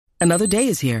Another day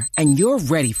is here, and you're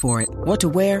ready for it. What to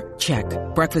wear? Check.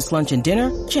 Breakfast, lunch, and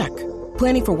dinner? Check.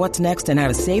 Planning for what's next and how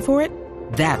to save for it?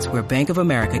 That's where Bank of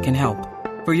America can help.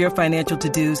 For your financial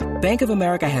to-dos, Bank of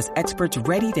America has experts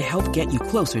ready to help get you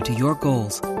closer to your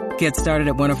goals. Get started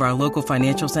at one of our local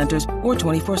financial centers or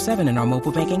 24/7 in our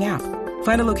mobile banking app.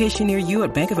 Find a location near you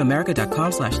at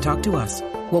bankofamerica.com/talktous.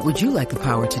 What would you like the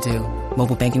power to do?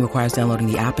 Mobile banking requires downloading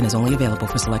the app and is only available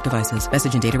for select devices.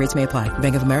 Message and data rates may apply.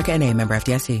 Bank of America N.A., member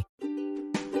FDIC.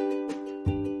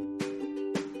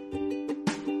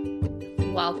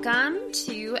 Welcome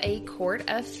to A Court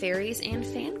of Fairies and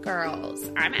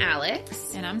Fangirls. I'm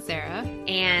Alex. And I'm Sarah.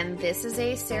 And this is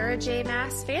a Sarah J.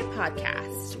 Maas fan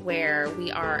podcast where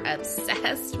we are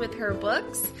obsessed with her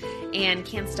books and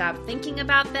can't stop thinking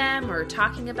about them or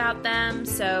talking about them.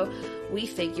 So we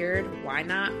figured, why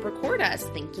not record us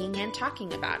thinking and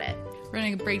talking about it? We're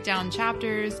going to break down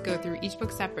chapters, go through each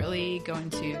book separately, go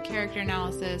into character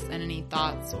analysis and any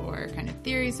thoughts or kind of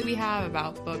theories that we have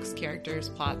about books, characters,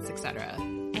 plots, etc.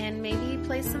 And maybe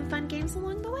play some fun games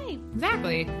along the way.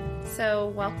 Exactly. So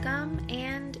welcome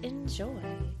and enjoy.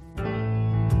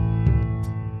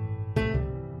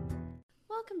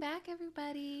 Welcome back,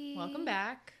 everybody. Welcome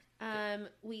back.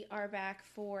 We are back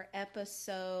for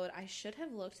episode, I should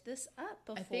have looked this up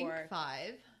before. I think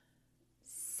 5.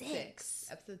 6.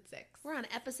 Episode 6. We're on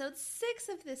episode 6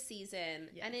 of this season.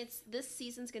 Yes. And this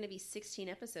season's going to be 16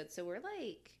 episodes. So we're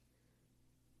like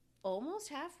almost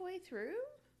halfway through.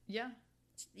 Yeah.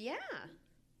 Yeah.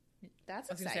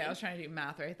 That's I was exciting. I was trying to do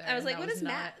math right there. I was like, what is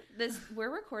math? We're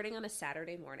recording on a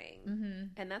Saturday morning.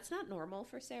 And that's not normal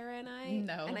for Sarah and I.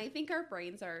 No. And I think our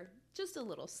brains are just a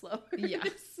little slower Yeah.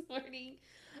 this morning.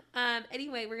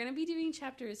 Anyway, we're going to be doing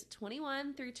chapters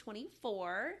 21 through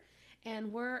 24.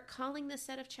 And we're calling this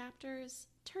set of chapters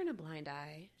Turn a Blind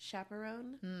Eye,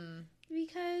 Chaperone.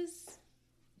 Because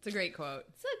it's a great quote.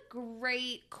 It's a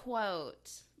great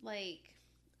quote. Like,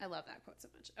 I love that quote so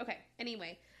much. Okay,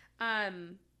 anyway.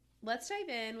 Let's dive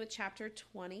in with chapter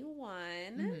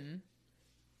 21.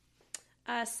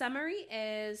 Summary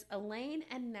is Elaine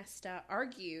and Nesta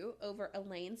argue over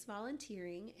Elaine's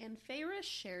volunteering, and Feyre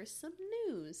shares some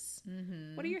news.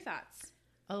 What are your thoughts?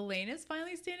 Elaine is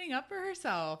finally standing up for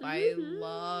herself. I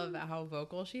love how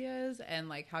vocal she is and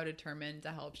like how determined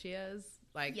to help she is.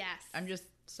 Like, yes. I'm just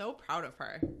so proud of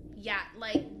her. Yeah,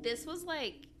 like this was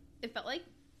like, it felt like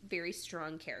very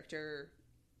strong character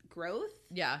growth.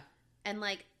 Yeah. And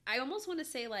like, I almost want to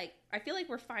say like, I feel like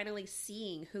we're finally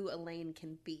seeing who Elaine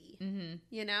can be.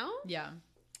 You know? Yeah.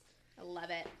 I love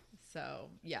it. So,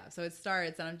 yeah. So it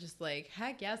starts and I'm just like,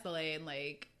 heck yes, Elaine.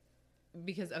 Like,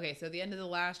 because, okay, so the end of the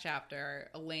last chapter,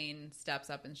 Elaine steps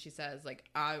up and she says, like,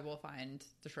 I will find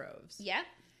the troves. Yep.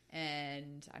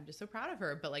 And I'm just so proud of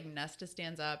her. But, like, Nesta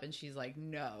stands up and she's like,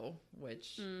 no,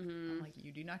 which I'm like,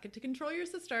 you do not get to control your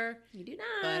sister. You do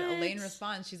not. But Elaine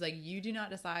responds, she's like, you do not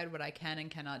decide what I can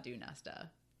and cannot do, Nesta.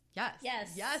 Yes.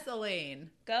 Yes. Yes, Elaine.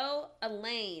 Go,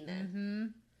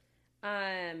 Elaine.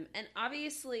 And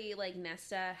obviously, like,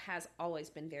 Nesta has always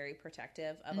been very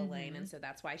protective of Elaine. And so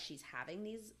that's why she's having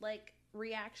these, like,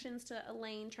 reactions to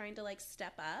Elaine trying to, like,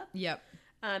 step up. Yep.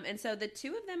 And so the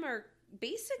two of them are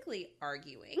basically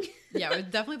arguing. Yeah, it was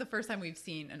definitely the first time we've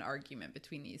seen an argument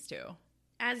between these two.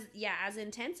 As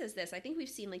intense as this, I think we've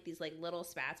seen like these like little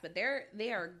spats, but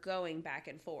they are going back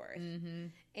and forth.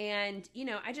 And you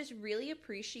know, I just really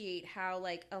appreciate how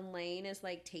like Elaine is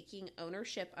like taking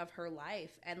ownership of her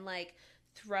life and like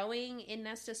throwing in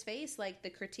Nesta's face like the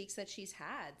critiques that she's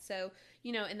had. So,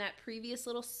 you know, in that previous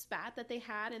little spat that they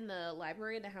had in the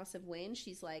library in the House of Wind,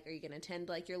 she's like, are you going to tend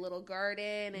like your little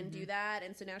garden and do that?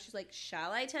 And so now she's like,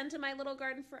 shall I tend to my little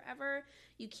garden forever?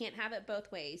 You can't have it both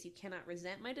ways. You cannot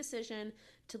resent my decision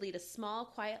to lead a small,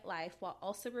 quiet life while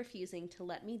also refusing to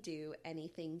let me do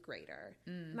anything greater.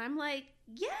 And I'm like,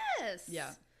 yes. Yeah.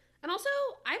 And also,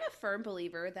 I'm a firm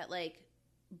believer that like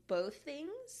both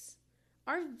things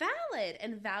are valid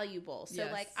and valuable. So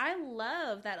like I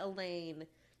love that Elaine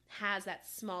has that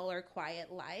smaller,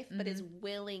 quiet life, but is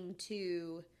willing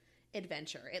to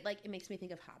adventure. It like it makes me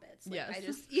think of hobbits. Like I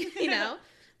just you know.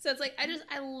 So it's like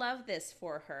I love this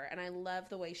for her, and I love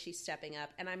the way she's stepping up.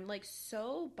 And I'm like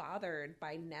so bothered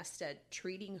by Nesta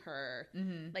treating her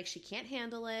like she can't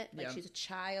handle it, like she's a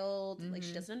child, like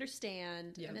she doesn't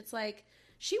understand. And it's like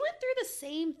she went through the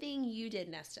same thing you did,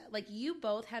 Nesta. Like you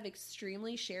both have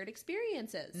extremely shared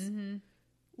experiences.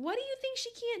 What do you think she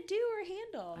can't do or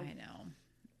handle? I know.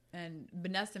 And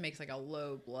Nesta makes like a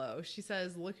low blow. She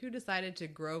says, look who decided to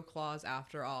grow claws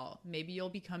after all. Maybe you'll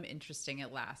become interesting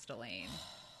at last, Elaine.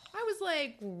 I was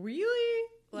like, really?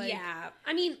 Like, yeah.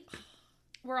 I mean,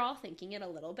 we're all thinking it a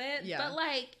little bit. Yeah. But,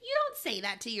 like, you don't say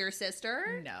that to your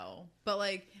sister. No. But,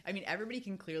 like, I mean, everybody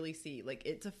can clearly see, like,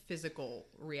 it's a physical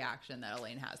reaction that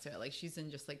Elaine has to it. Like, she's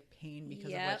in just, like, pain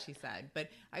because of what she said. But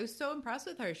I was so impressed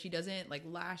with her. She doesn't, like,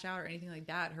 lash out or anything like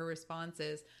that. Her response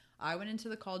is, I went into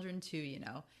the cauldron too, you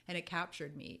know, and it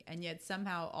captured me. And yet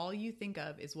somehow all you think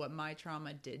of is what my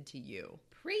trauma did to you.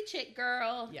 Preach it,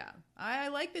 girl. Yeah. I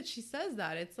like that she says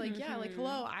that. It's like, yeah, like,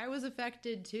 hello, I was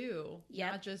affected too.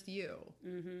 Not just you.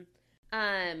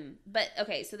 But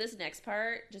okay, so this next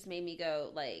part just made me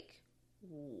go like,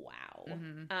 wow.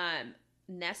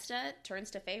 Nesta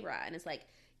turns to Feyre and is like,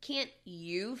 can't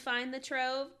you find the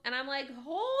trove? And I'm like,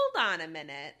 hold on a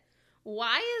minute.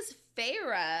 Why is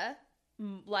Feyre,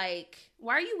 like,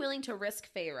 why are you willing to risk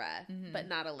Feyre, but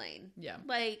not Elaine? Yeah.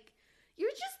 Like,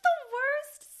 you're just the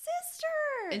worst sister.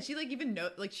 And she, like, even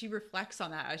like, she reflects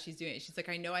on that as she's doing it. She's like,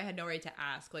 I know I had no right to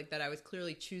ask, like, that I was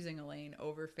clearly choosing Elaine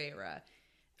over Feyre.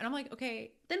 And I'm like,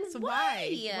 okay, then so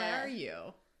why? Why are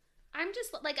you? I'm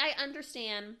just, like, I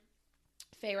understand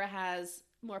Feyre has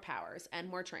more powers and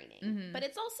more training. But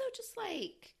it's also just,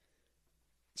 like,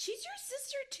 she's your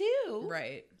sister, too.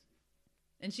 Right.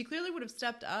 And she clearly would have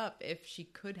stepped up if she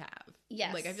could have.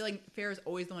 Yes. Like, I feel like Feyre's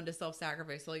always the one to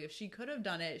self-sacrifice. So, like, if she could have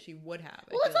done it, she would have.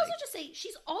 Well, let's also just say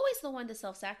she's always the one to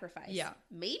self-sacrifice. Yeah.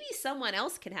 Maybe someone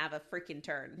else can have a freaking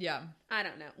turn. Yeah. I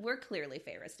don't know. We're clearly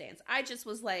Feyre stans. I just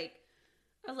was like,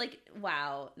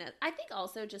 wow. No, I think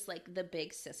also just, like, the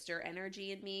big sister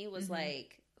energy in me was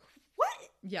like, what?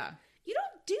 Yeah. You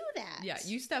don't do that. Yeah.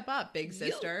 You step up, big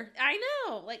sister. I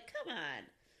know. Like, come on.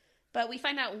 But we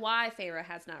find out why Feyre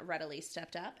has not readily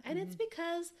stepped up. And it's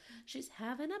because she's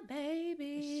having a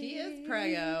baby. She is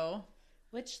preggo.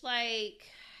 Which, like,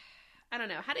 I don't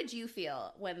know. How did you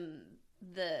feel when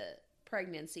the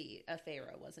pregnancy of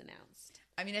Feyre was announced?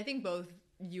 I mean, I think both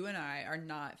you and I are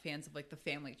not fans of, like, the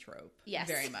family trope. Yes.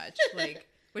 Very much. Like,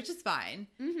 which is fine.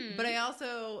 But I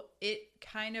also, it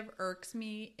kind of irks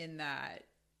me in that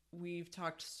we've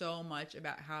talked so much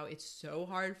about how it's so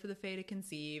hard for the Fae to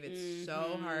conceive. It's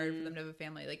so hard for them to have a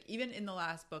family. Like, even in the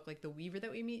last book, like, the Weaver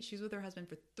that we meet, she's with her husband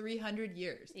for 300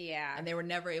 years. Yeah. And they were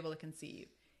never able to conceive.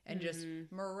 And just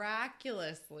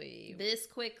miraculously. This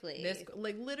quickly.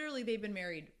 Like, literally, they've been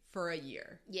married for a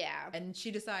year. Yeah. And she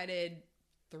decided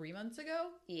 3 months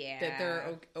ago that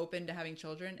they're open to having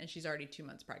children, and she's already 2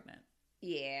 months pregnant.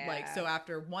 Yeah. Like, so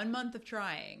after 1 month of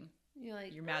trying,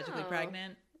 you're magically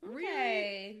pregnant. Okay.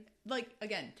 Really? Like,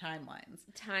 again, timelines.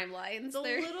 It's a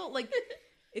little, like,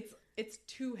 it's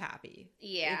too happy.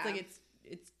 Yeah. It's like,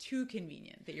 it's too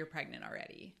convenient that you're pregnant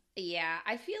already. Yeah.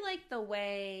 I feel like the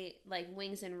way, like,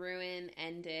 Wings and Ruin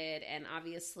ended, and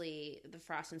obviously the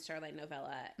Frost and Starlight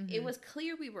novella, it was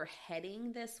clear we were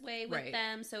heading this way with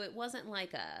them, so it wasn't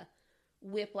like a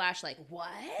whiplash, like,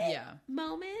 what? Yeah.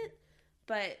 Moment.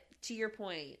 But to your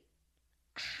point,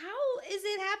 how is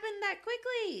it happened that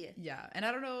quickly? Yeah. And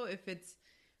I don't know if it's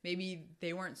maybe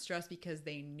they weren't stressed because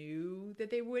they knew that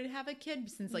they would have a kid,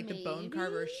 since, like, the bone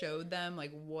carver showed them,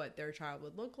 like, what their child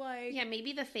would look like. Yeah,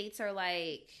 maybe the fates are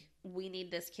like, we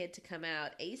need this kid to come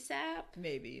out ASAP.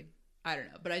 Maybe. I don't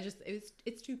know. But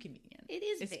it's too convenient.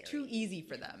 It's too easy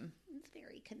for them. It's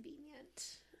very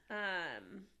convenient.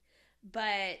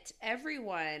 But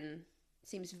everyone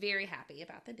seems very happy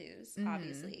about the news,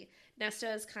 obviously.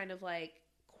 Nesta is kind of, like,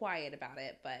 quiet about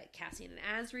it, but Cassian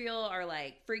and Azriel are,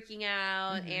 like, freaking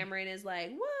out. Amaranth is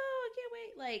like, whoa, I can't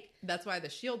wait. Like, that's why the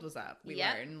shield was up. We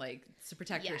learned, like, to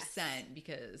protect her scent,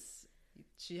 because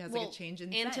she has, like, a change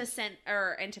in scent.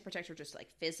 And to protect her just, like,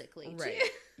 physically, right? Too.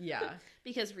 Yeah.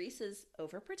 Because Rhys is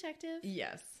overprotective.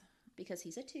 Yes. Because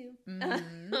he's a 2.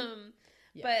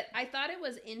 Yeah. But I thought it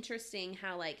was interesting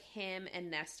how, like, him and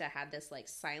Nesta had this, like,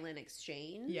 silent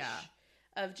exchange. Yeah.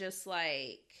 Of just,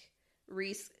 like,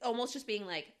 Rhys almost just being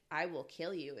like, I will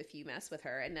kill you if you mess with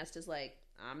her. And Nesta's like,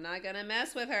 I'm not going to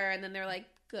mess with her. And then they're like,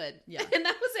 good. Yeah. And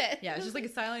that was it. Yeah, it's just, like, a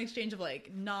silent exchange of,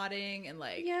 like, nodding and,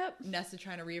 like, Nesta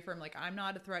trying to reaffirm, like, I'm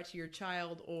not a threat to your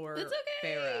child or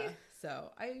Feyre.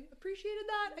 So I appreciated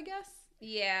that, I guess.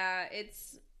 Yeah,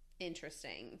 it's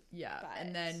interesting. Yeah. But...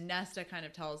 And then Nesta kind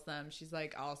of tells them, she's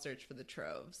like, I'll search for the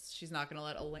troves. She's not going to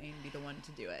let Elaine be the one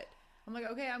to do it. I'm like,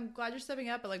 okay, I'm glad you're stepping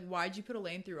up, but, like, why'd you put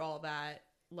Elaine through all that?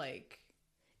 Like...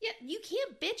 Yeah, you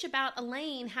can't bitch about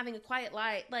Elaine having a quiet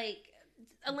life. Like,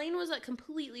 Elaine was, like,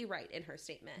 completely right in her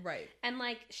statement. Right. And,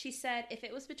 like, she said if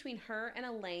it was between her and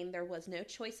Elaine, there was no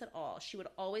choice at all. She would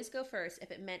always go first if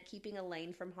it meant keeping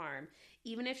Elaine from harm,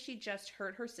 even if she just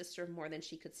hurt her sister more than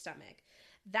she could stomach.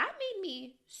 That made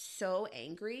me so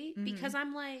angry because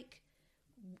I'm like,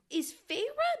 is Feyre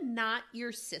not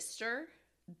your sister?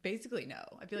 Basically, no.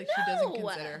 I feel like she doesn't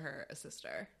consider her a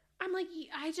sister. I'm like,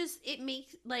 it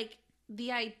makes like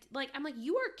I'm like,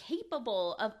 you are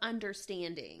capable of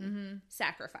understanding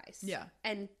sacrifice,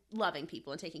 and loving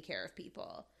people and taking care of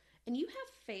people, and you have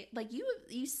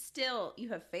you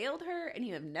have failed her, and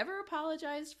you have never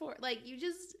apologized for it. Like, you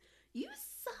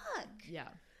suck. Yeah.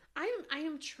 I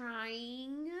am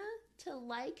trying to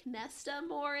like Nesta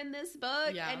more in this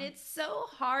book, and it's so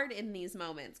hard in these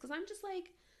moments because I'm just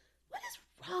like, what is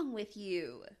wrong with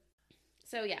you?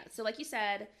 So yeah, so like you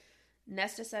said,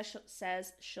 Nesta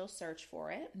says she'll search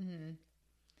for it. And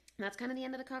that's kind of the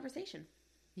end of the conversation.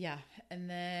 Yeah. And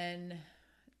then,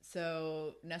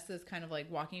 so Nesta's kind of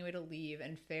like walking away to leave,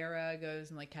 and Farah goes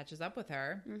and like catches up with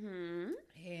her.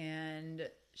 And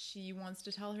she wants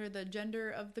to tell her the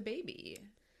gender of the baby.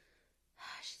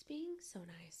 She's being so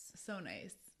nice. So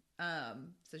nice.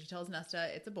 So she tells Nesta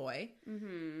it's a boy.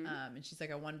 And she's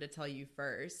like, I wanted to tell you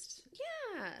first.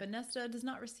 Yeah. But Nesta does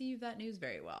not receive that news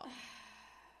very well.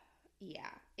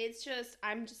 Yeah. It's just,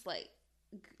 I'm just like,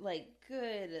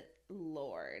 good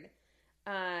Lord.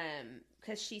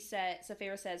 Because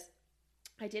Farah says,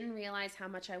 I didn't realize how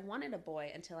much I wanted a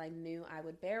boy until I knew I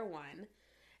would bear one.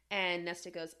 And Nesta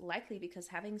goes, likely because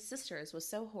having sisters was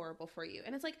so horrible for you.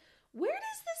 And it's like, where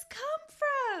does this come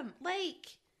from? Like,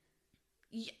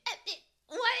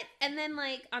 what? And then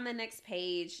like on the next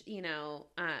page,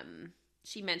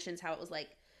 she mentions how it was like,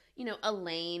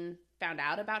 Elaine found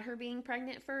out about her being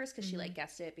pregnant first because she like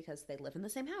guessed it because they live in the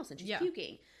same house and she's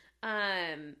puking.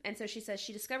 And so she says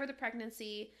she discovered the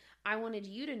pregnancy. I wanted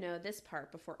you to know this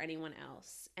part before anyone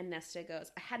else. And Nesta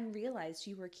goes, I hadn't realized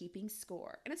you were keeping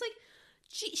score. And it's like,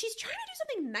 she's trying to do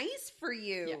something nice for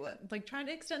you. Yeah, like trying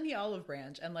to extend the olive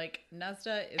branch, and like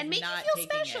Nesta is and make not you feel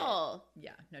special. It.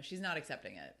 Yeah, no, she's not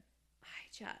accepting it.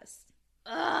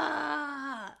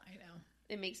 I know.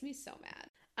 It makes me so mad.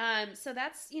 So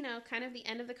that's, kind of the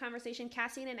end of the conversation.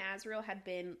 Cassian and Azriel had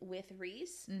been with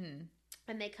Rhys,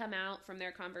 and they come out from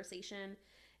their conversation,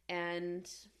 and,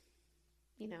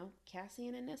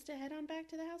 Cassian and Nesta head on back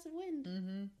to the House of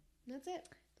Wind. That's it.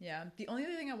 Yeah. The only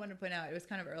other thing I wanted to point out, it was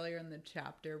kind of earlier in the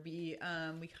chapter, we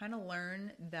kind of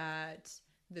learn that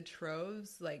the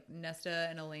Troves, like Nesta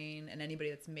and Elaine and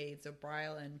anybody that's made, so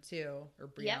Briellen too, or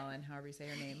Briellen, however you say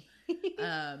her name,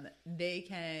 they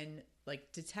can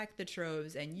like detect the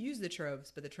Troves and use the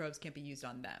Troves, but the Troves can't be used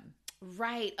on them.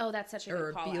 Right. Oh, that's such a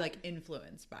good call. Or be like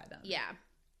influenced by them. Yeah.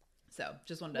 So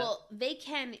just wanted to... Well, they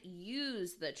can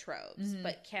use the Troves,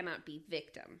 but cannot be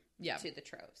victim to the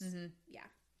Troves. Yeah.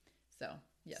 So...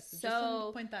 Yes, so just wanted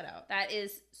to point that out. That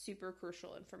is super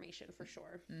crucial information for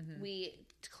sure. We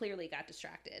clearly got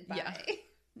distracted by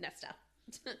Nesta.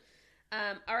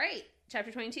 All right,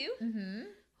 chapter 22.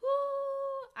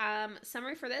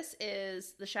 Summary for this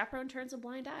is the chaperone turns a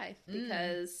blind eye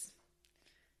because...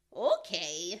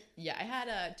 Okay. Yeah, I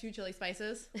had 2 chili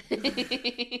spices. I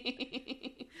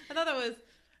thought that was...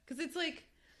 Because it's like,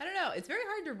 I don't know, it's very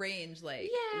hard to range,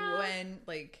 like, when,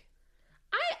 like...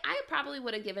 I probably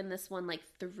would have given this one like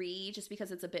 3 just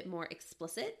because it's a bit more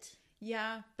explicit.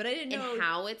 Yeah, but I didn't know in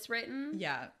how it's written.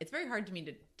 Yeah, it's very hard to me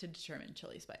to determine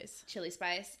chili spice. Chili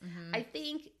spice. I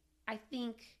think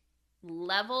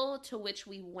level to which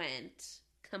we went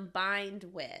combined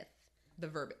with the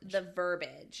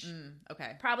verbiage.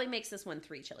 Okay. Probably makes this one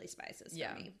 3 chili spices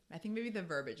for me. I think maybe the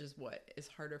verbiage is what is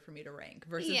harder for me to rank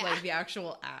versus like the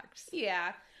actual acts.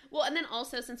 Yeah. Well, and then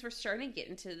also, since we're starting to get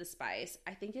into the spice,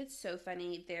 I think it's so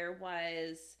funny. There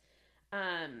was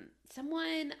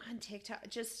someone on TikTok,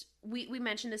 we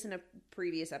mentioned this in a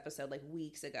previous episode, like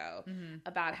weeks ago,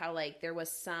 about how like there was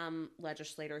some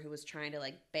legislator who was trying to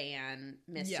like ban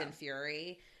Mist and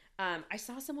Fury. I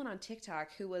saw someone on TikTok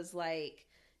who was like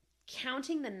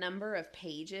counting the number of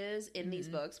pages in these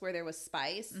books where there was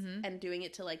spice and doing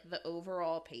it to like the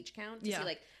overall page count to see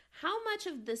like how much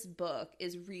of this book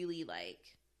is really like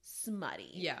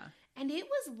smutty. Yeah. And it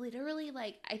was literally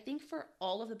like, I think for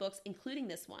all of the books, including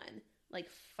this one, like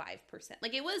 5%.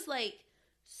 Like it was like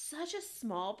such a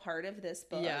small part of this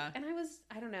book. Yeah. And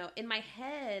I don't know, in my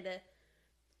head,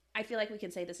 I feel like we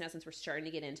can say this now since we're starting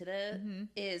to get into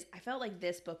is I felt like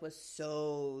this book was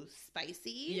so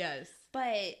spicy. Yes.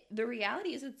 But the reality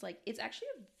is it's actually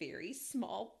a very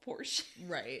small portion.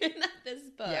 Right. Of this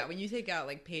book. Yeah, when you take out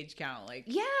like page count, like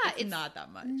it's not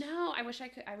that much. No, I wish I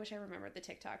remembered the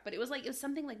TikTok, but it was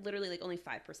something like literally like only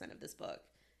 5% of this book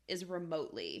is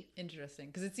remotely interesting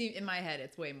because it seems in my head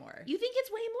it's way more. You think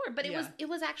it's way more, but it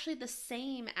was actually the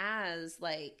same as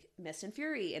like Mist and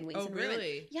Fury and Wings and Ruin.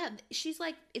 Really? Yeah, she's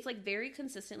like it's like very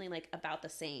consistently like about the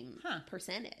same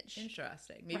percentage.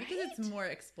 Interesting. Maybe because it's more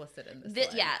explicit in this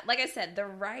one. Yeah, like I said,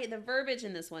 the verbiage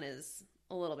in this one is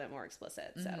a little bit more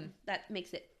explicit. So that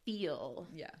makes it feel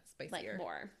spicier. Like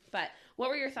more. But what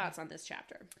were your thoughts on this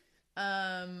chapter?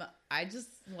 I just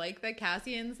like that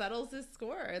Cassian settles his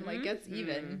score and like gets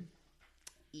even.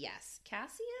 Yes,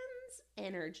 Cassian's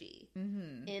energy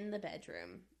in the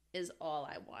bedroom is all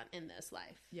I want in this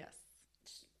life. Yes.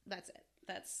 That's it.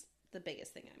 That's the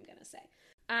biggest thing I'm going to say.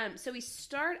 So we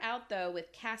start out, though,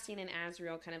 with Cassian and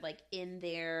Azriel kind of, like, in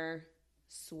their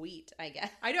suite, I guess.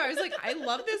 I know. I was like, I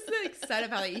love this like, set of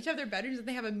how they each have their bedrooms and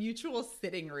they have a mutual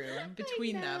sitting room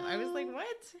between them. I was like, what?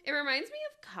 It reminds me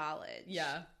of college.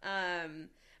 Yeah.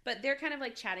 But they're kind of,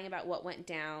 like, chatting about what went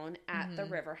down at the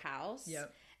River House.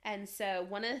 Yep. And so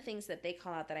one of the things that they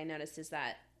call out that I noticed is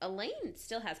that Elaine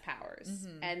still has powers.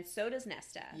 And so does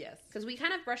Nesta. Yes. Because we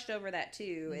kind of brushed over that,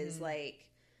 too, is, like,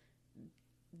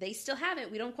 they still have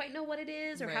it. We don't quite know what it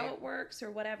is or how it works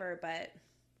or whatever, but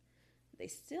they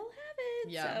still have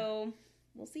it. Yeah. So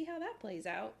we'll see how that plays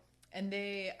out. And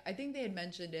I think they had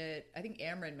mentioned it. I think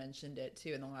Amryn mentioned it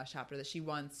too in the last chapter that she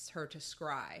wants her to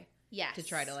scry. Yes. To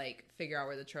try to like figure out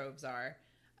where the troves are.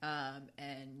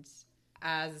 And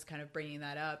Az is kind of bringing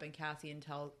that up, and Cassian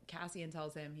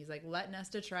tells him, he's like, let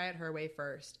Nesta try it her way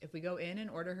first. If we go in and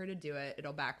order her to do it,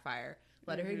 it'll backfire.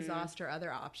 Let her exhaust her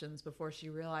other options before she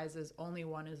realizes only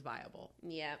one is viable.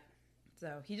 Yep.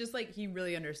 So he just like, he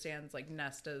really understands like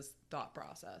Nesta's thought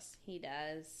process. He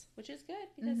does, which is good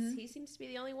because he seems to be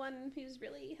the only one who's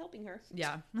really helping her.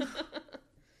 Yeah.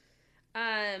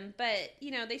 But, you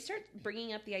know, they start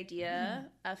bringing up the idea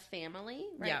of family,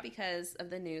 right? Yeah. Because of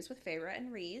the news with Feyre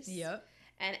and Rhys. Yep.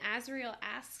 And Azriel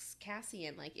asks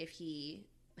Cassian, like, if he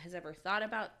has ever thought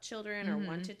about children or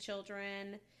wanted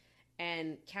children.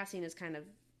 And Cassian is kind of,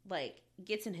 like,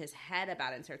 gets in his head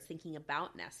about it and starts thinking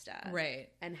about Nesta. Right.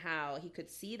 And how he could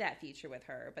see that future with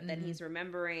her. But then he's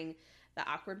remembering the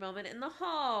awkward moment in the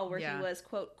hall where he was,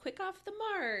 quote, quick off the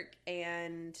mark.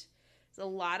 And there's a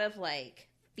lot of, like,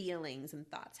 feelings and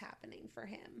thoughts happening for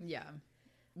him. Yeah.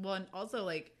 Well, and also,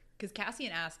 like, because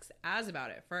Cassian asks Az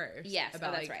about it first. Yes,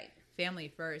 about, that's like, right.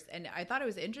 Family first. And I thought it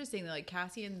was interesting that, like,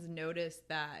 Cassian's noticed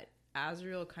that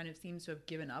Azriel kind of seems to have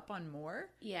given up on more.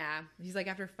 Yeah. He's like,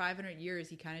 after 500 years,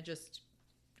 he kind of just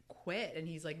quit, and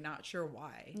he's, like, not sure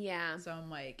why. Yeah. So I'm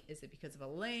like, is it because of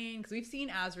Elaine? Because we've seen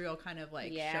Azriel kind of,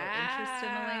 like, show interest in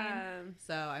Elaine.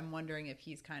 So I'm wondering if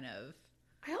he's kind of...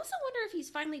 I also wonder if he's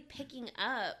finally picking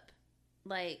up,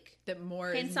 like... that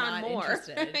more hints is not on more.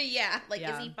 Interested. Yeah. Like,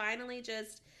 is he finally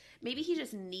just... Maybe he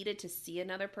just needed to see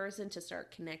another person to start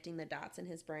connecting the dots in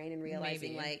his brain and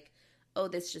realizing, like, oh,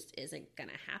 this just isn't going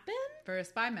to happen? For a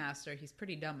spy master, he's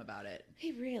pretty dumb about it.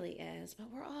 He really is, but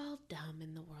we're all dumb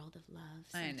in the world of love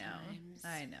sometimes.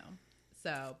 I know.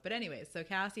 So, but anyway, so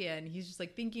Cassian, he's just,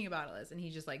 like, thinking about this, and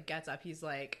he just, like, gets up. He's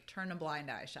like, turn a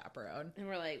blind eye, Chaperone. And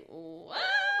we're like, what?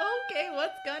 Okay,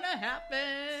 what's gonna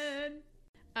happen?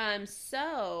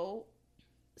 So,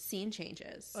 scene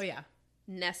changes. Oh, yeah.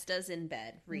 Nesta's in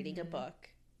bed reading a book,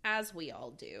 as we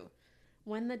all do,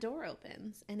 when the door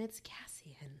opens and it's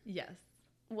Cassian. Yes.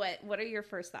 What are your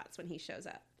first thoughts when he shows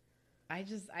up? I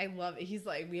love it. He's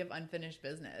like, we have unfinished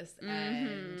business,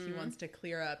 and he wants to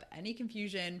clear up any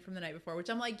confusion from the night before, which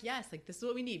I'm like, yes, like, this is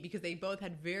what we need, because they both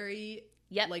had very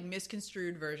like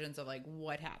misconstrued versions of like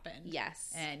what happened.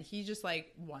 Yes. And he just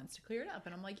like wants to clear it up,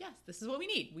 and I'm like, yes, this is what we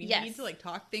need. We need to like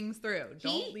talk things through.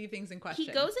 Don't leave things in question.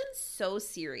 He goes in so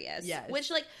serious. Yes. Which,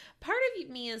 like, part of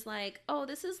me is like, oh,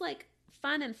 this is like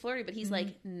fun and flirty, but he's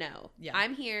like, no,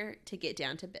 I'm here to get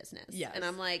down to business. Yes. And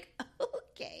I'm like,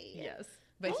 okay. Yes.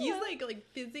 But he's like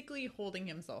physically holding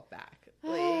himself back.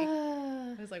 Like,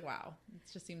 I was like, wow,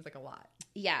 it just seems like a lot.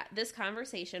 Yeah, this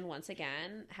conversation once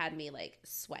again had me like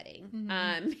sweating.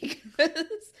 Because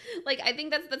like, I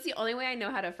think that's the only way I know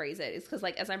how to phrase it, is because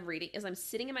like as I'm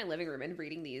sitting in my living room and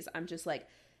reading these, I'm just like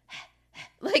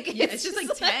like it's just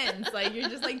like tense. Like you're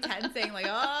just like tensing, like,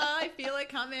 oh, I feel it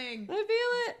coming. I feel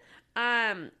it.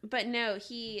 But no,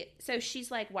 so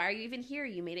she's like, why are you even here?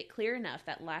 You made it clear enough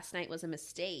that last night was a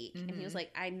mistake. And he was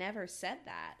like, I never said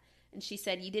that. And she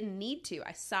said, you didn't need to.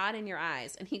 I saw it in your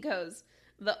eyes. And he goes,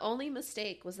 the only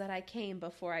mistake was that I came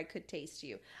before I could taste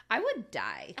you. I would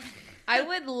die. I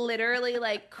would literally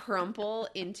like crumple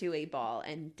into a ball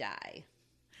and die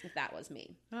if that was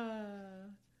me.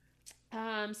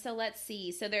 So let's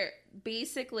see. So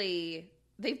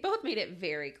they've both made it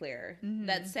very clear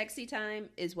that sexy time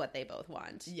is what they both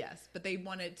want. Yes, but they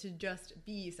want it to just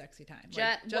be sexy time.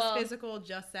 Just physical,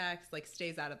 just sex, like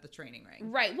stays out of the training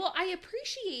ring. Right. Well, I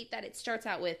appreciate that it starts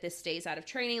out with this stays out of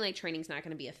training, like training's not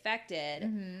going to be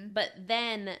affected. But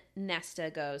then Nesta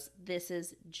goes, this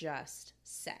is just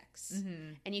sex.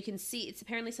 And you can see it's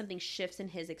apparently something shifts in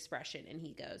his expression, and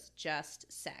he goes,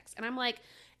 just sex. And I'm like,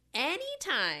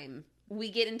 anytime we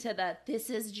get into this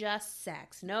is just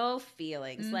sex, no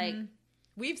feelings, like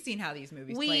we've seen how these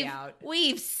movies play out.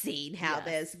 We've seen how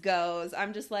this goes.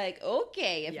 I'm just like,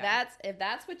 okay, if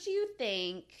that's what you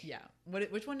think. Yeah.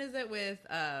 Which one is it with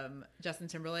Justin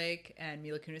Timberlake and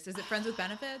Mila Kunis? Is it Friends with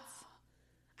Benefits?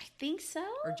 I think so.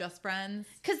 Or Just Friends?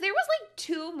 Because there was like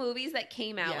 2 movies that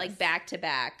came out like back to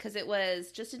back. Because it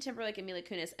was Justin Timberlake and Mila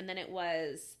Kunis, and then it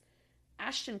was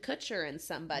Ashton Kutcher and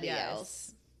somebody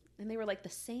else. And they were like the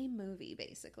same movie,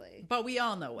 basically. But we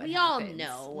all know what we happens.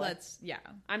 all know.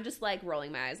 I'm just like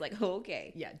rolling my eyes like, oh,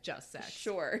 okay. Yeah, just sex.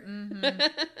 Sure.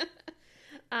 But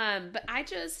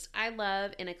I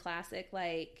love in a classic,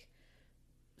 like,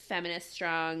 feminist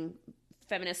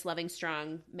loving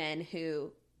strong men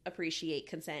who appreciate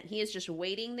consent. He is just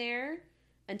waiting there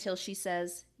until she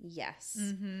says yes.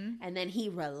 And then he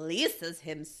releases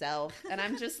himself. And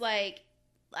I'm just like,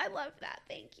 I love that.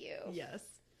 Thank you. Yes.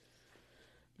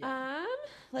 Yeah.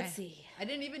 Let's see. I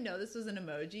didn't even know this was an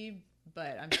emoji,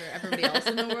 but I'm sure everybody else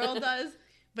in the world does.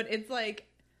 But it's like,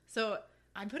 so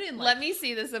I put in like... Let me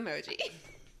see this emoji.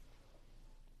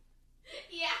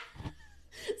 Yeah.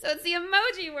 So it's the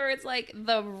emoji where it's like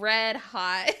the red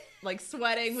hot... Like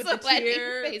sweating with the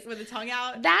tear, face. With the tongue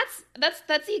out. That's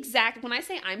the exact... When I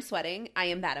say I'm sweating, I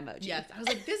am that emoji. Yes. I was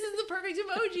like, this is the perfect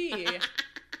emoji.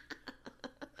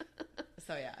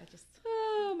 So yeah, I just...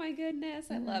 Oh my goodness.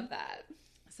 I love that.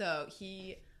 So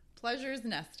he pleasures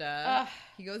Nesta.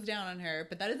 He goes down on her,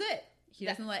 but that is it. He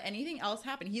doesn't let anything else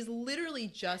happen. He's literally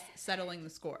just settling the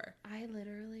score. I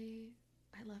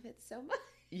love it so much.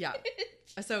 Yeah.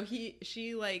 So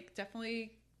she like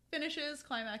definitely finishes,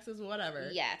 climaxes, whatever.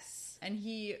 Yes. And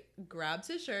he grabs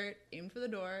his shirt, aimed for the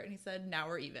door, and he said, "Now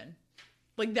we're even."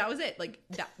 Like, that was it. Like,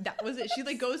 that was it. She,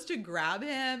 like, goes to grab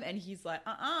him, and he's like,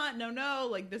 no.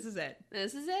 Like, this is it.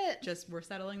 This is it. Just, we're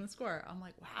settling the score. I'm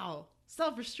like, wow.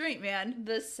 Self-restraint, man.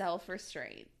 The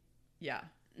self-restraint. Yeah.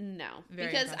 No. Very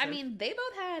because, impressive. I mean, they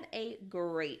both had a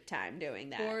great time doing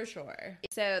that. For sure.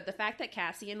 So, the fact that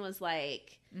Cassian was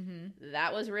like,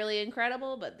 that was really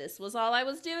incredible, but this was all I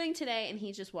was doing today, and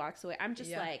he just walks away. I'm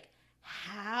just like...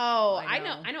 How? I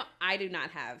know I do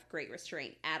not have great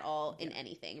restraint at all in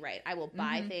anything, right? I will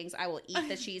buy things. I will eat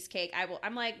the cheesecake.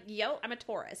 I'm like, I'm a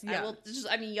Taurus. Yeah.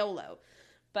 I'm YOLO.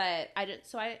 But I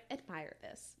admire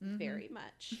this very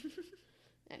much.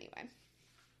 Anyway.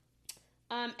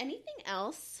 Anything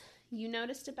else you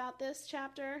noticed about this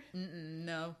chapter?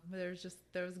 No. There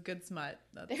was good smut.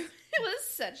 It was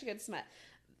such good smut.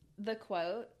 The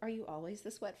quote, "Are you always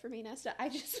this wet for me, Nesta?" I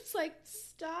just was like,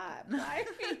 stop. Why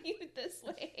are you this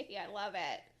way? I love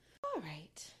it. All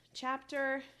right.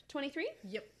 Chapter 23?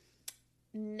 Yep.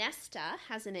 Nesta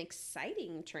has an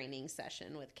exciting training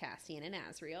session with Cassian and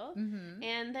Azriel,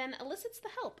 and then elicits the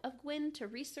help of Gwyn to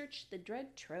research the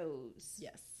dread troves.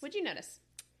 Yes. What'd you notice?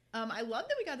 I love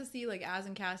that we got to see like Az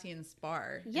and Cassian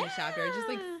spar in this chapter. Just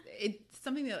like it's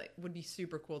something that like, would be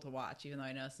super cool to watch, even though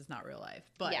I know this is not real life.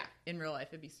 But in real life,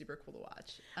 it'd be super cool to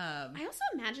watch. I also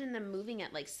imagine them moving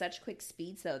at like such quick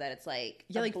speeds, though, that it's like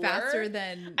like blur. Faster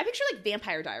than I picture like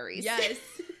Vampire Diaries. Yes,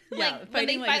 like when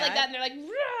they fight like that, and they're like,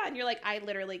 rah, and you're like, I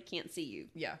literally can't see you.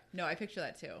 Yeah, no, I picture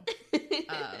that too.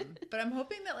 But I'm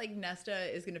hoping that like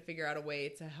Nesta is going to figure out a way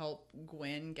to help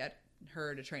Gwyn get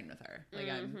her to train with her. Like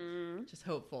I'm just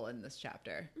hopeful in this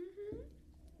chapter.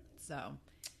 So,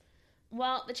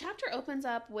 well, the chapter opens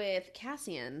up with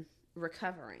Cassian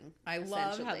recovering. I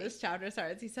love how this chapter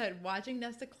starts. He said, "Watching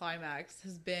Nesta climax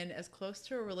has been as close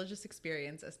to a religious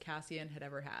experience as Cassian had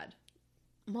ever had."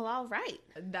 Well, all right.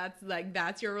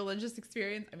 That's your religious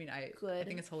experience. I mean, I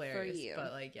think it's hilarious, for you.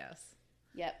 But like, yes.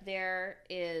 Yep. There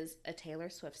is a Taylor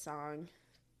Swift song.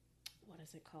 What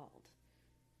is it called?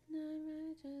 I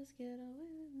might just get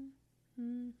away.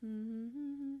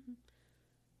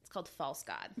 It's called False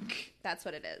God. That's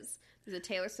what it is. There's a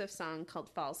Taylor Swift song called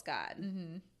False God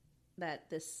that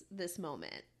this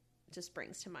moment just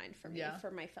brings to mind for me. Yeah.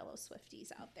 For my fellow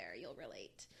Swifties out there, you'll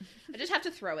relate. I just have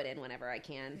to throw it in whenever I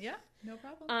can. Yeah, no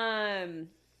problem.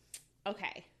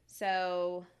 Okay,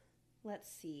 so let's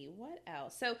see. What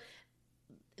else? So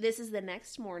this is the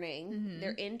next morning.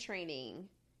 They're in training.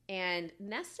 And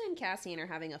Nesta and Cassian are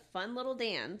having a fun little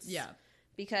dance. Yeah.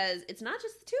 Because it's not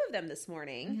just the two of them this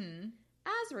morning.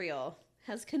 Azriel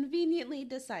has conveniently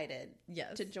decided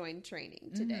to join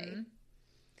training today.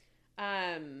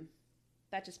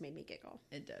 That just made me giggle.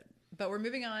 It did. But we're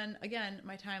moving on. Again,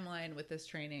 my timeline with this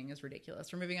training is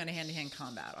ridiculous. We're moving on to hand-to-hand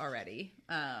combat already.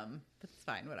 But it's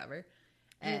fine, whatever.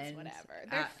 It's whatever.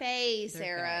 Their face,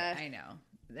 Sarah. I know.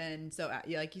 And so,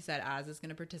 like you said, Az is going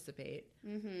to participate.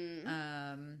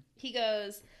 He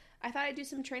goes, I thought I'd do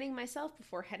some training myself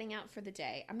before heading out for the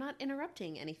day. I'm not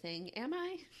interrupting anything, am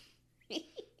I?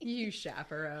 You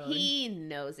chaperone. He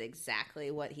knows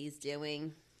exactly what he's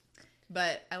doing.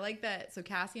 But I like that. So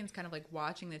Cassian's kind of like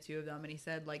watching the two of them, and he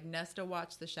said, like, Nesta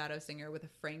watched the Shadow Singer with a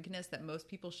frankness that most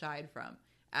people shied from.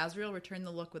 Azriel returned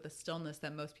the look with a stillness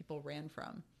that most people ran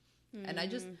from. And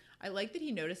I like that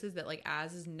he notices that, like,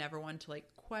 Az is never one to, like,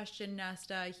 question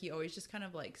Nesta. He always just kind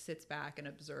of, like, sits back and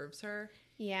observes her.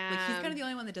 Yeah. Like, he's kind of the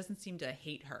only one that doesn't seem to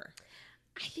hate her.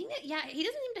 I think that, yeah, he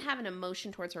doesn't seem to have an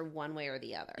emotion towards her one way or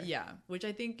the other. Yeah, which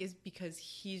I think is because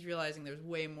he's realizing there's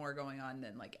way more going on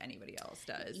than, like, anybody else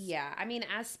does. Yeah, I mean,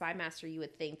 as Spy Master, you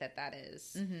would think that that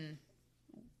is,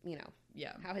 you know,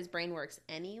 how his brain works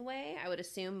anyway. I would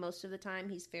assume most of the time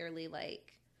he's fairly,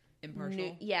 like...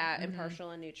 Impartial.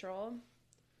 Impartial and neutral.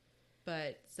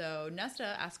 But so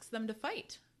Nesta asks them to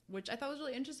fight, which I thought was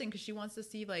really interesting because she wants to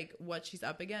see, like, what she's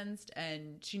up against,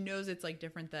 and she knows it's, like,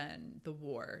 different than the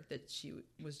war that she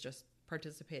was just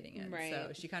participating in. Right. So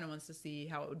she kind of wants to see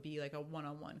how it would be, like, a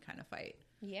one-on-one kind of fight.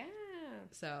 Yeah.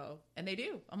 So, and they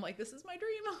do. I'm like, this is my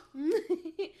dream.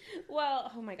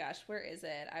 Well, oh my gosh, where is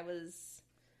it?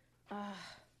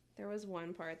 There was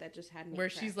one part that just had me where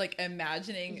crack. She's, like,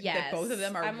 imagining that both of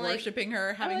them are worshiping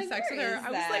her, having sex with her.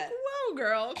 I was like, whoa,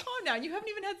 girl, calm down. You haven't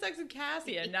even had sex with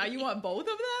Cassian. Now you want both of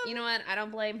them? You know what? I don't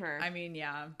blame her. I mean,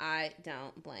 yeah. I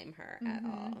don't blame her at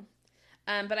all.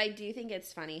 But I do think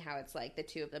it's funny how it's, like, the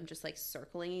two of them just, like,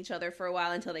 circling each other for a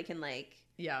while until they can, like...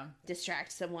 Yeah.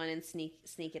 Distract someone and sneak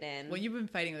it in. Well, you've been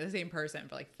fighting with the same person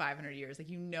for, like, 500 years. Like,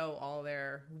 you know all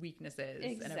their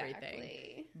weaknesses and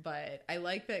everything. But I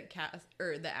like that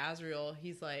the Azriel,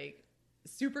 he's, like,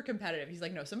 super competitive. He's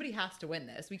like, no, somebody has to win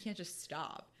this. We can't just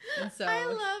stop. And so I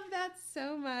love that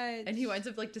so much. And he winds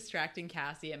up, like, distracting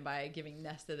Cassian by giving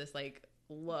Nesta this, like,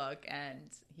 look,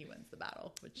 and he wins the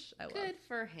battle, which I love. Good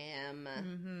for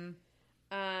him.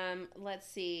 Let's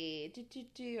see.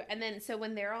 And then, so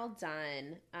when they're all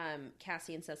done,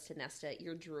 Cassian says to Nesta,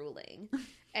 "You're drooling."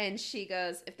 And she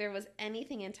goes, "If there was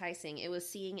anything enticing, it was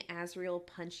seeing Azriel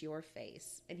punch your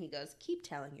face." And he goes, "Keep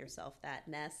telling yourself that,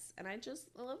 Ness." And I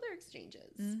love their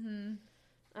exchanges.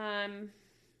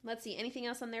 Let's see. Anything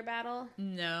else on their battle?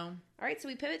 No. All right. So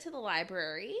we pivot to the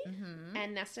library,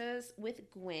 and Nesta's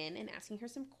with Gwyn and asking her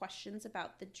some questions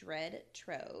about the Dread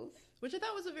Trove, which I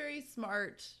thought was a very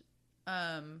smart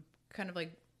kind of,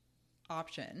 like,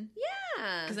 option.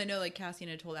 Yeah. Because I know, like, Cassian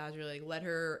had told Azriel, like, let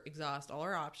her exhaust all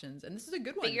her options. And this is a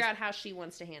good one. Figure out how she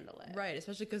wants to handle it. Right.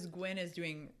 Especially because Gwyn is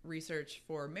doing research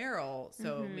for Meryl.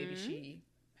 So maybe she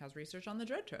has research on the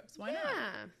Dread Troves. Why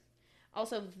not?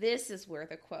 Also, this is where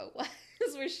the quote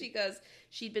was, where she goes,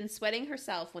 she'd been sweating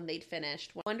herself when they'd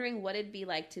finished, wondering what it'd be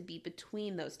like to be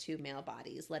between those two male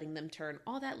bodies, letting them turn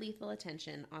all that lethal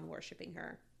attention on worshiping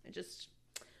her. I just...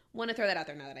 want to throw that out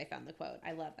there now that I found the quote.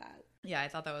 I love that. Yeah, I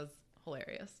thought that was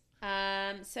hilarious.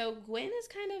 So Gwyn is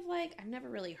kind of like, I've never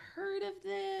really heard of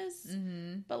this,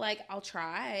 but, like, I'll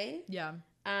try. Yeah.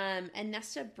 And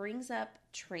Nesta brings up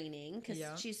training because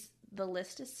the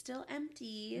list is still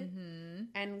empty.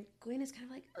 And Gwyn is kind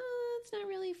of like, it's not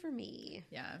really for me.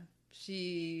 Yeah.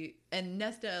 And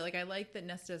Nesta, like, I like that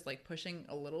Nesta is, like, pushing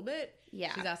a little bit.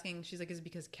 Yeah. She's asking, she's like, is it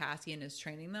because Cassian is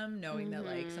training them, knowing that,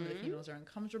 like, some of the females are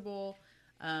uncomfortable?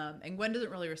 And Gwen doesn't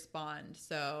really respond,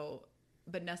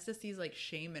 but Nesta sees, like,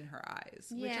 shame in her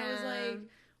eyes, which I was like,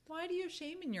 why do you have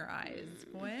shame in your eyes,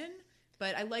 Gwen?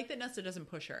 But I like that Nesta doesn't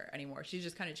push her anymore. She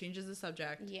just kind of changes the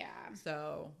subject. Yeah.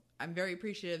 So I'm very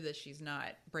appreciative that she's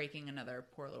not breaking another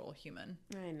poor little human.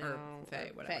 I know. Or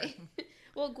Fae, whatever. Fae.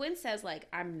 Well, Gwen says, like,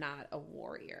 I'm not a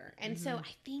warrior. And so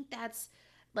I think that's,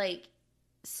 like...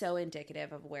 so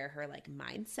indicative of where her, like,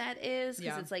 mindset is,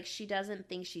 because it's like she doesn't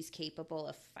think she's capable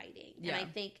of fighting. And I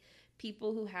think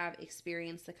people who have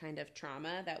experienced the kind of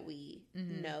trauma that we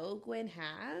know Gwen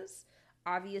has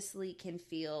obviously can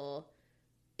feel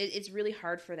it's really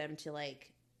hard for them to,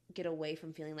 like, get away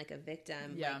from feeling like a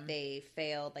victim, like they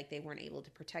failed, like they weren't able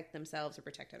to protect themselves or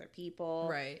protect other people,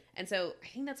 right? And so I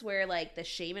think that's where, like, the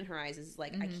shame in her eyes is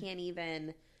like, I can't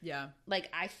even like,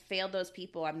 I failed those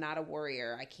people. I'm not a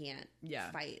warrior. I can't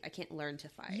fight. I can't learn to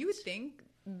fight. You would think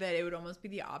that it would almost be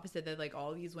the opposite, that, like,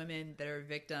 all these women that are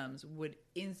victims would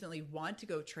instantly want to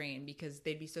go train because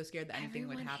they'd be so scared that anything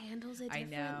would happen. Handles it I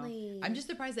differently. know. I'm just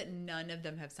surprised that none of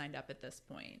them have signed up at this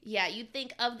point. Yeah, you'd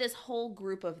think of this whole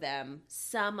group of them,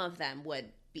 some of them would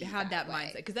have that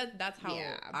mindset, because that's how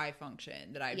I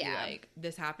function. That I'd be like,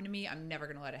 this happened to me, I'm never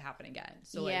gonna let it happen again.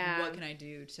 So, like, what can I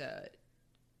do to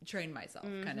train myself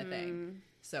kind of thing.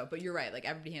 So, but you're right. Like,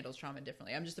 everybody handles trauma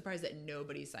differently. I'm just surprised that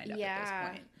nobody signed up at this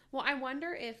point. Well, I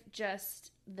wonder if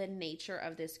just the nature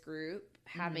of this group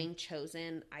having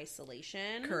chosen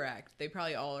isolation. Correct. They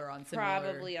probably all are on similar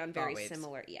Probably on very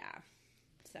similar. Yeah.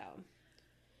 So.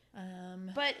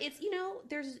 But it's,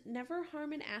 there's never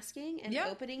harm in asking and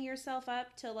opening yourself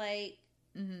up to, like,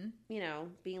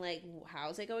 being like,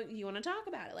 how's it going? You want to talk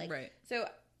about it? Like, right. So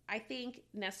I think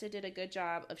Nesta did a good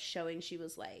job of showing she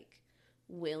was, like,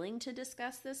 willing to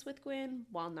discuss this with Gwen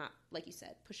while not, like you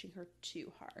said, pushing her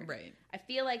too hard. Right. I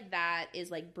feel like that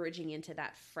is, like, bridging into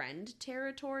that friend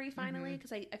territory finally,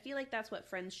 because I feel like that's what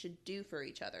friends should do for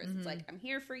each other. It's like, I'm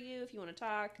here for you if you want to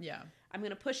talk. Yeah. I'm going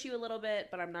to push you a little bit,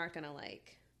 but I'm not going to,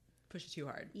 like... push it too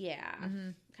hard. Yeah.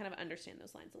 Kind of understand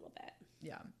those lines a little bit.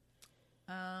 Yeah.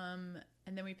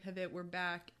 And then we pivot. We're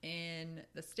back in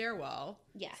the stairwell.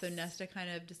 Yes. So Nesta kind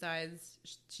of decides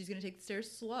she's going to take the stairs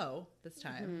slow this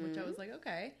time, which I was like,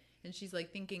 okay. And she's,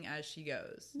 like, thinking as she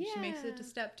goes. Yeah. She makes it to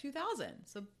step 2000.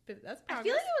 So that's progress. I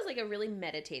feel like it was, like, a really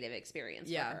meditative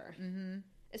experience for her.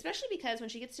 Especially because when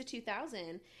she gets to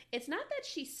 2000, it's not that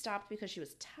she stopped because she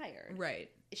was tired.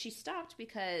 Right. She stopped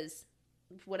because...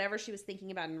 whatever she was thinking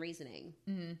about and reasoning,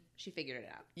 she figured it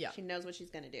out. Yeah. She knows what she's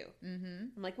going to do.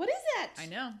 I'm like, what is it? I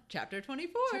know. Chapter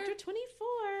 24. Chapter 24.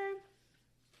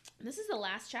 This is the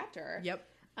last chapter. Yep.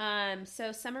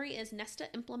 So summary is Nesta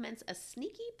implements a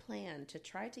sneaky plan to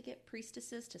try to get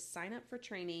priestesses to sign up for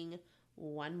training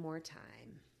one more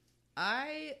time.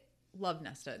 I love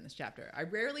Nesta in this chapter. I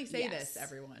rarely say this,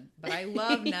 everyone, but I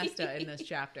love Nesta in this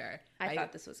chapter. I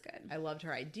thought this was good. I loved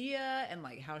her idea and,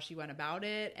 like, how she went about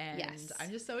it, and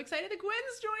I'm just so excited that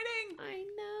Gwen's joining. I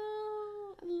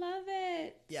know. I love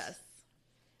it. Yes.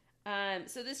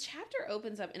 So this chapter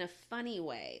opens up in a funny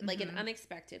way, like an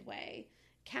unexpected way.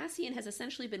 Cassian has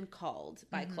essentially been called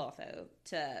by Clotho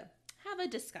to have a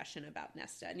discussion about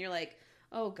Nesta, and you're like,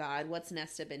 oh God, what's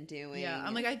Nesta been doing? Yeah,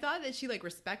 I'm like, I thought that she, like,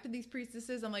 respected these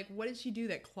priestesses. I'm like, what did she do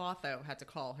that Clotho had to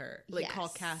call her, like, call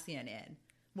Cassian in?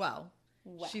 Well,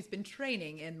 she's been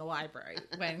training in the library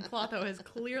when Clotho has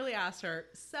clearly asked her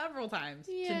several times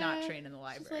to not train in the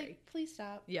library. She's like, please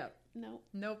stop. Yep. No.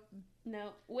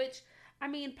 Which, I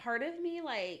mean, part of me,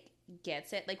 like,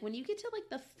 gets it. Like, when you get to, like,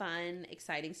 the fun,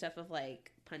 exciting stuff of,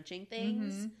 like, punching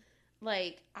things,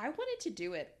 like, I wanted to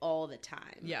do it all the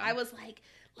time. Yeah. I was like,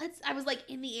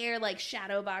 in the air, like,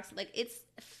 shadow box. Like, it's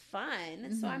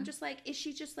fun. So I'm just like, is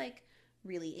she just, like,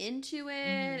 really into it?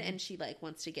 And she, like,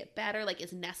 wants to get better? Like,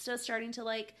 is Nesta starting to,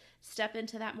 like, step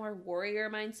into that more warrior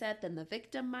mindset than the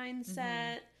victim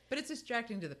mindset? But it's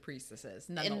distracting to the priestesses,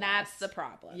 nonetheless. And that's the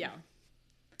problem. Yeah.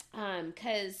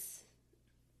 Because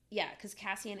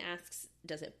Cassian asks,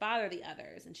 does it bother the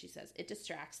others? And she says, it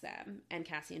distracts them. And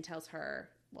Cassian tells her,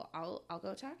 well, I'll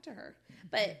go talk to her.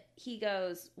 But he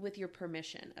goes, with your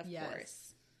permission, of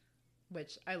course.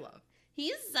 Which I love.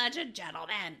 He's such a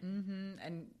gentleman.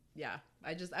 And yeah,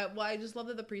 I just love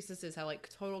that the priestesses have, like,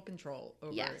 total control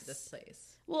over this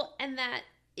place. Well, and that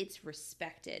it's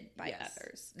respected by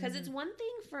others. Because it's one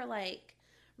thing for, like,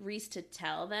 Rhys to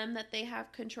tell them that they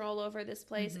have control over this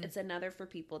place. It's another for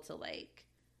people to, like,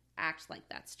 act like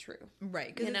that's true.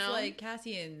 Right. Because it's like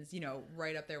Cassian's,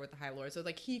 right up there with the High Lord. So,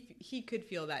 like, he could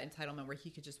feel that entitlement where he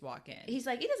could just walk in. He's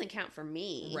like, it doesn't count for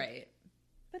me. Right.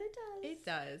 But it does. It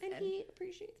does. And he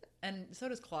appreciates it. And so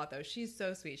does Clotho. She's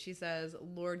so sweet. She says,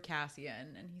 Lord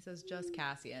Cassian. And he says, just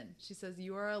Cassian. She says,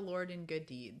 you are a lord in good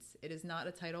deeds. It is not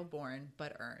a title born,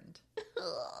 but earned.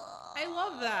 I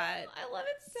love that. I love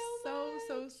it so much.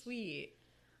 So sweet.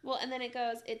 Well, and then it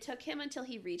goes, it took him until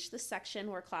he reached the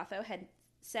section where Clotho had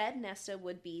said Nesta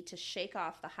would be to shake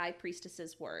off the high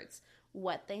priestess's words,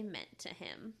 what they meant to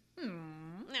him.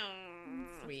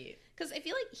 Sweet. Because I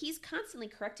feel like he's constantly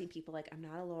correcting people, like, I'm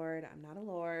not a lord, I'm not a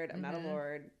lord, I'm not a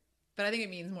lord. But I think it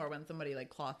means more when somebody like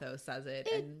Clotho says it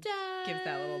and gives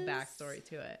that little backstory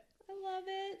to it. I love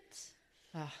it.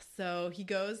 So he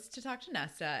goes to talk to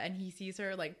Nesta and he sees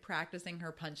her, like, practicing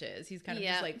her punches. He's kind of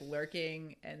just, like,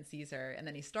 lurking and sees her, and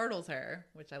then he startles her,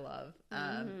 which I love.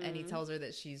 And he tells her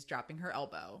that she's dropping her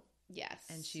elbow. Yes.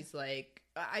 And she's like,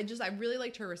 I really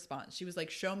liked her response. She was like,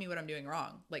 show me what I'm doing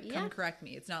wrong. Like, come correct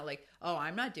me. It's not like, oh,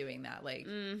 I'm not doing that. Like,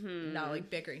 not like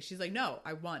bickering. She's like, no,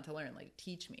 I want to learn. Like,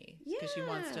 teach me. Because she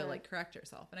wants to, like, correct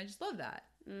herself. And I just love that.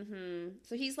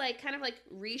 So he's, like, kind of, like,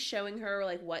 re-showing her,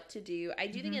 like, what to do. I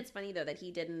do think it's funny, though, that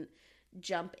he didn't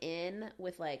jump in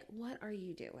with, like, what are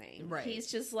you doing? Right. He's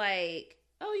just like,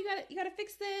 oh, you gotta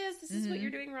fix this. This is what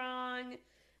you're doing wrong.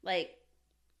 Like,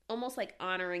 almost, like,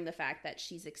 honoring the fact that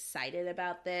she's excited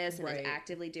about this and is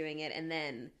actively doing it, and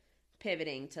then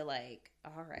pivoting to, like,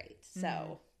 all right,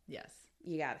 so yes,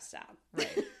 you gotta stop.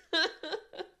 Right.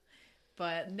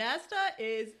 But Nesta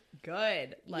is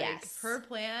good. Like, her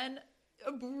plan,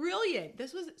 brilliant.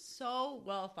 This was so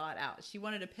well thought out. She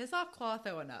wanted to piss off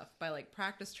Clotho enough by, like,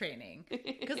 practice training.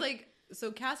 Because, like,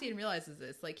 so Cassian realizes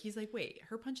this. Like, he's like, wait,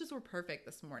 her punches were perfect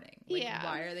this morning. Like,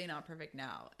 why are they not perfect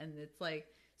now? And it's like,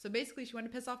 so basically she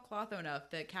wanted to piss off Clotho enough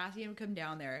that Cassian would come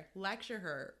down there, lecture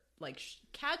her, like,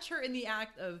 catch her in the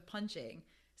act of punching,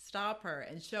 stop her,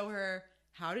 and show her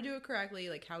how to do it correctly,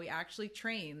 like, how he actually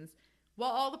trains,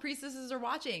 while all the priestesses are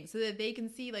watching, so that they can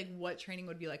see, like, what training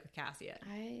would be like with Cassian.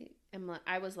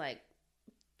 I was like,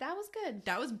 that was good.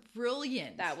 That was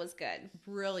brilliant. That was good.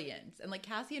 Brilliant. And, like,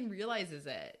 Cassian realizes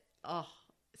it. Oh,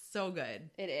 so good.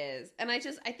 It is. And I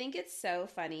think it's so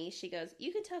funny. She goes,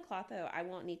 you can tell Clotho I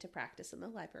won't need to practice in the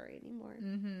library anymore.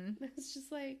 Mm-hmm. It's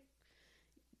just like,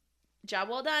 job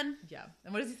well done. Yeah.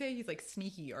 And what does he say? He's like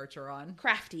sneaky Archeron.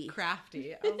 Crafty.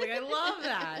 I was like, I love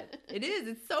that. It is.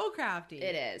 It's so crafty.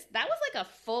 It is. That was like a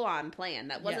full-on plan.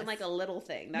 That wasn't like a little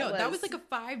thing. That was like a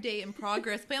 5-day in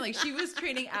progress plan. Like, she was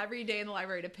training every day in the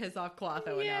library to piss off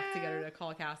Clotho enough to get her to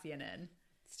call Cassian in.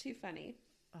 It's too funny.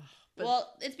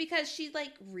 Well, it's because she,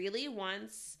 like, really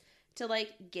wants to,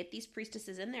 like, get these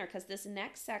priestesses in there, because this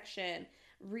next section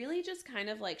really just kind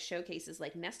of, like, showcases,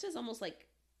 like, Nesta's almost, like,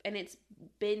 and it's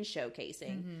been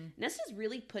showcasing. Mm-hmm. Nesta's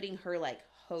really putting her, like,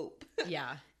 hope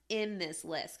in this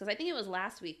list. Because I think it was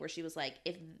last week where she was like,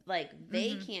 if, like,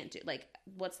 they can't do, like,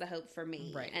 what's the hope for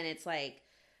me? Right. And it's like,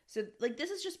 so, like,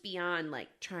 this is just beyond, like,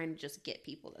 trying to just get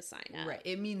people to sign up. Right.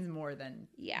 It means more than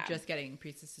just getting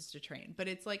priestesses to train. But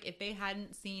it's like, if they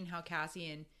hadn't seen how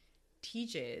Cassian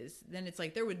teaches, then it's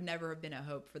like there would never have been a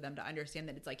hope for them to understand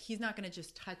that it's like, he's not going to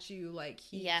just touch you. Like,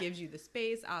 he gives you the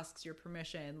space, asks your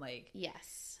permission. Like,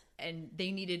 and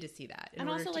they needed to see that in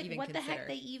order also, to like, even what consider. The heck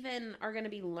they even are going to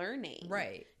be learning.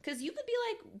 Right. Because you could be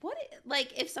like, what,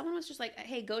 like, if someone was just like,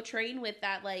 hey, go train with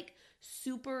that, like,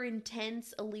 super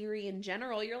intense Illyrian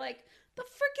general, you're like, the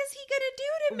frick is he going to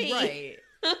do to me? Right.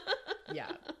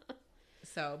 Yeah.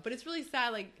 So, but it's really sad.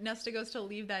 Like, Nesta goes to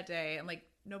leave that day and, like,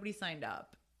 nobody signed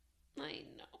up. I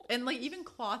know. And, like, even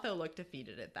Clotho looked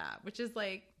defeated at that, which is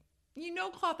like, you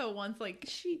know, Clotho wants, like,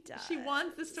 she does. She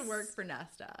wants this to work for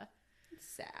Nesta.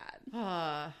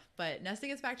 Sad. But Nesta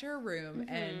gets back to her room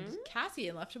and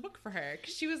Cassian left a book for her,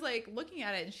 because she was like looking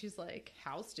at it and she's like,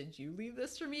 house, did you leave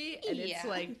this for me? And it's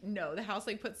like, no, the house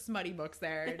like put smutty books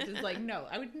there. It's just like, no,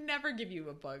 I would never give you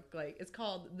a book. Like, it's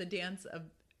called The Dance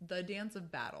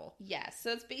of Battle. Yes.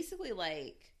 So it's basically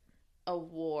like a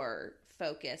war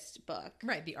focused book.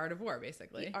 Right. The Art of War,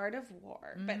 basically. The Art of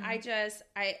War. Mm-hmm.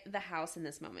 But the house in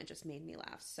this moment just made me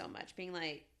laugh so much, being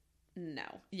like, no.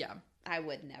 Yeah. I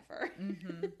would never.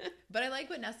 Mm-hmm. But I like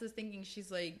what Nesta's thinking.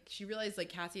 She's like, she realized like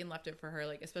Cassian left it for her,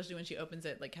 like, especially when she opens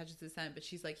it, like catches the scent, but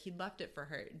she's like, he left it for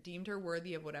her, deemed her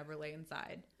worthy of whatever lay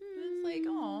inside. And it's like,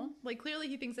 oh, like, clearly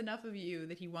he thinks enough of you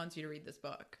that he wants you to read this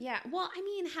book. Yeah. Well, I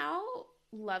mean, how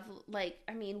like,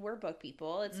 I mean, we're book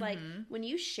people. It's like when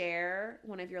you share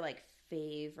one of your like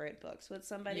favorite books with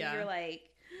somebody, you're like,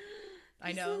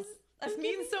 I know. This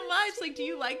means so much. Like, do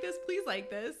you like this? Please like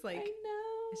this. Like, I know.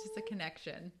 It's just a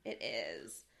connection. It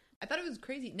is. I thought it was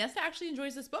crazy. Nesta actually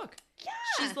enjoys this book. Yeah.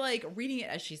 She's like reading it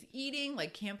as she's eating,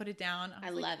 like can't put it down.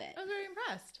 I love it. I was very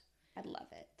impressed. I love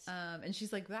it. And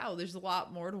she's like, wow, there's a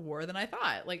lot more to war than I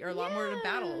thought. Like, or a lot more to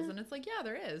battles. And it's like, yeah,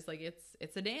 there is. Like,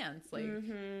 it's a dance. Like,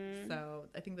 so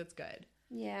I think that's good.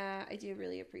 Yeah, I do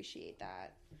really appreciate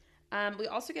that. We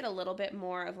also get a little bit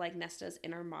more of like Nesta's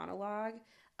inner monologue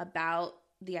about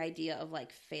the idea of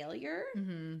like failure.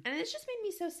 And it's just made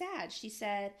me so sad. She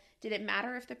said, did it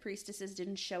matter if the priestesses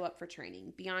didn't show up for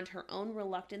training? Beyond her own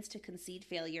reluctance to concede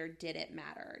failure, did it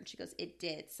matter? And she goes, it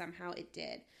did. Somehow it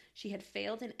did. She had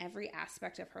failed in every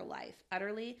aspect of her life,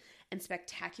 utterly and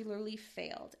spectacularly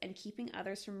failed, and keeping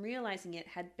others from realizing it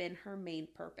had been her main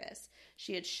purpose.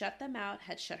 She had shut them out,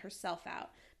 had shut herself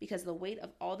out, because the weight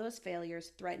of all those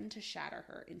failures threatened to shatter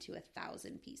her into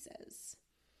 1,000 pieces.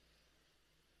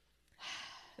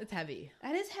 It's heavy.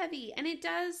 That is heavy. And it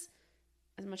does,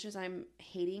 as much as I'm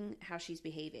hating how she's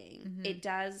behaving, it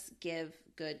does give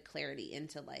good clarity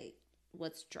into like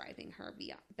what's driving her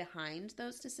behind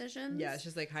those decisions. Yeah, it's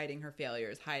just like hiding her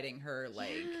failures, hiding her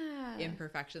like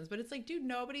imperfections. But it's like, dude,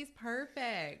 nobody's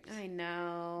perfect. I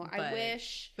know. I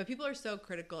wish. But people are so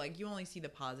critical. Like, you only see the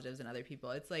positives in other people.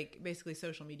 It's like basically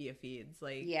social media feeds.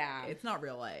 Like, it's not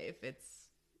real life.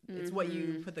 It's what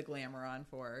you put the glamour on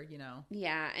for, you know?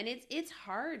 Yeah. And it's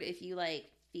hard if you like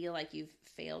feel like you've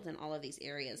failed in all of these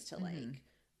areas to like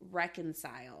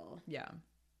reconcile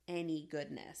any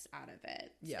goodness out of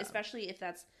it. Yeah. Especially if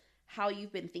that's how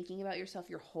you've been thinking about yourself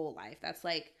your whole life. That's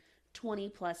like 20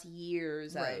 plus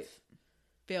years of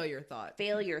failure thought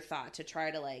to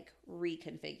try to like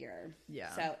reconfigure. Yeah.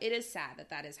 So it is sad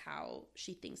that is how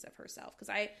she thinks of herself, because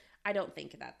I don't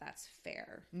think that that's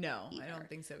fair. No, either. I don't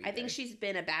think so either. I think she's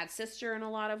been a bad sister in a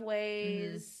lot of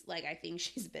ways. Like, I think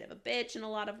she's a bit of a bitch in a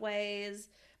lot of ways.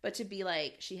 But to be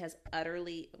like, she has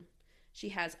utterly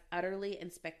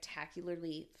and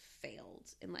spectacularly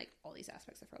failed in like all these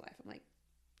aspects of her life. I'm like,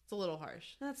 it's a little harsh.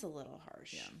 That's a little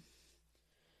harsh. Yeah.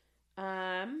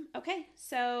 Okay,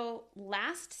 so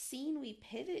last scene we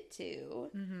pivot to,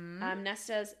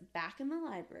 Nesta's back in the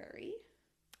library.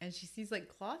 And she sees like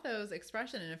Clotho's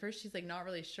expression, and at first she's like not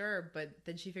really sure, but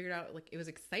then she figured out like it was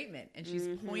excitement, and she's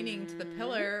pointing to the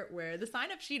pillar where the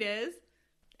sign-up sheet is.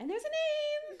 And there's a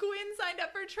name! Gwyn signed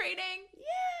up for training!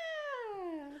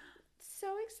 Yeah! So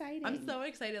exciting. I'm so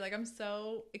excited. Like, I'm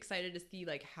so excited to see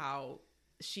like how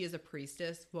she as a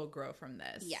priestess will grow from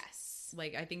this. Yes.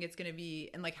 Like, I think it's going to be,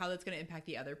 and like how that's going to impact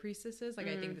the other priestesses. Like,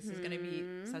 I think this is going to be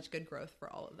such good growth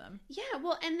for all of them. Yeah,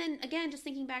 well, and then again, just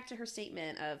thinking back to her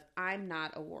statement of, I'm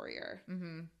not a warrior.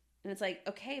 And it's like,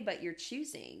 okay, but you're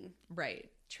choosing. Right.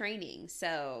 Training,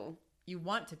 so. You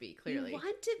want to be, clearly. You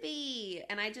want to be.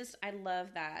 And I love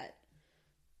that,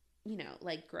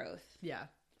 like growth. Yeah.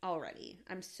 Already.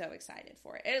 I'm so excited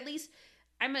for it. At least,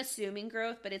 I'm assuming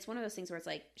growth, but it's one of those things where it's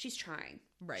like, she's trying.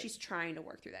 Right. She's trying to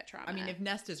work through that trauma. I mean, if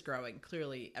Nesta's growing,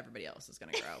 clearly everybody else is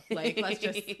going to grow. Like, let's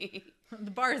just,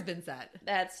 the bar has been set.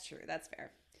 That's true. That's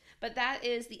fair. But that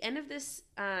is the end of this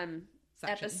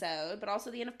episode, but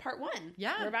also the end of part 1.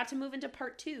 Yeah. We're about to move into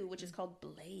part 2, which is called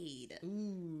Blade.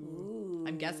 Ooh.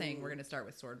 I'm guessing we're going to start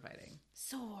with sword fighting.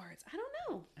 Swords. I don't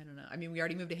know. I mean, we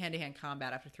already moved to hand-to-hand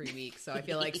combat after 3 weeks, so I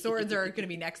feel like swords are going to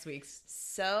be next week's.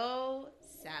 So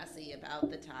sassy about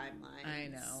the timeline. I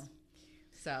know.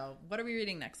 So, what are we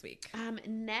reading next week?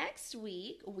 Next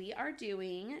week, we are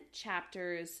doing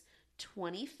chapters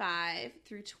 25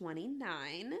 through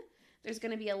 29. There's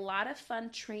going to be a lot of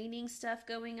fun training stuff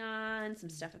going on, some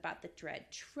stuff about the Dread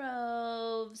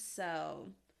Troves, so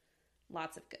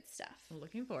lots of good stuff. I'm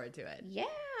looking forward to it. Yeah.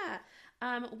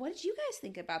 What did you guys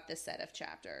think about this set of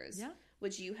chapters? Yeah.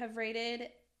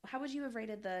 How would you have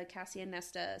rated the Cassia and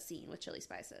Nesta scene with chili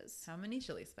spices? How many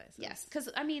chili spices? Yes, because,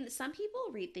 I mean, some people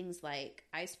read things like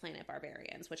Ice Planet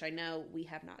Barbarians, which I know we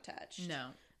have not touched. No.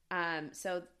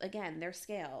 So, again, their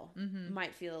scale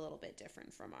might feel a little bit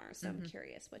different from ours, so I'm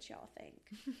curious what y'all think.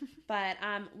 But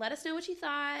let us know what you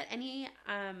thought, any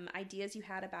ideas you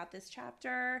had about this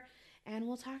chapter, and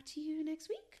we'll talk to you next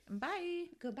week. Bye.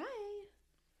 Goodbye.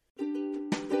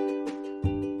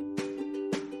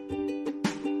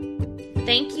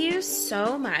 Thank you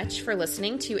so much for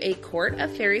listening to A Court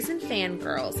of Fairies and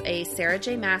Fangirls, a Sarah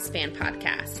J. Maas fan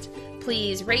podcast.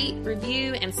 Please rate,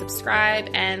 review, and subscribe,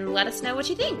 and let us know what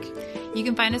you think. You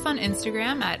can find us on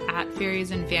Instagram at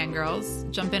Fairies and Fangirls.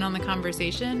 Jump in on the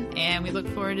conversation, and we look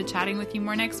forward to chatting with you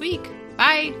more next week.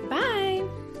 Bye!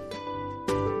 Bye!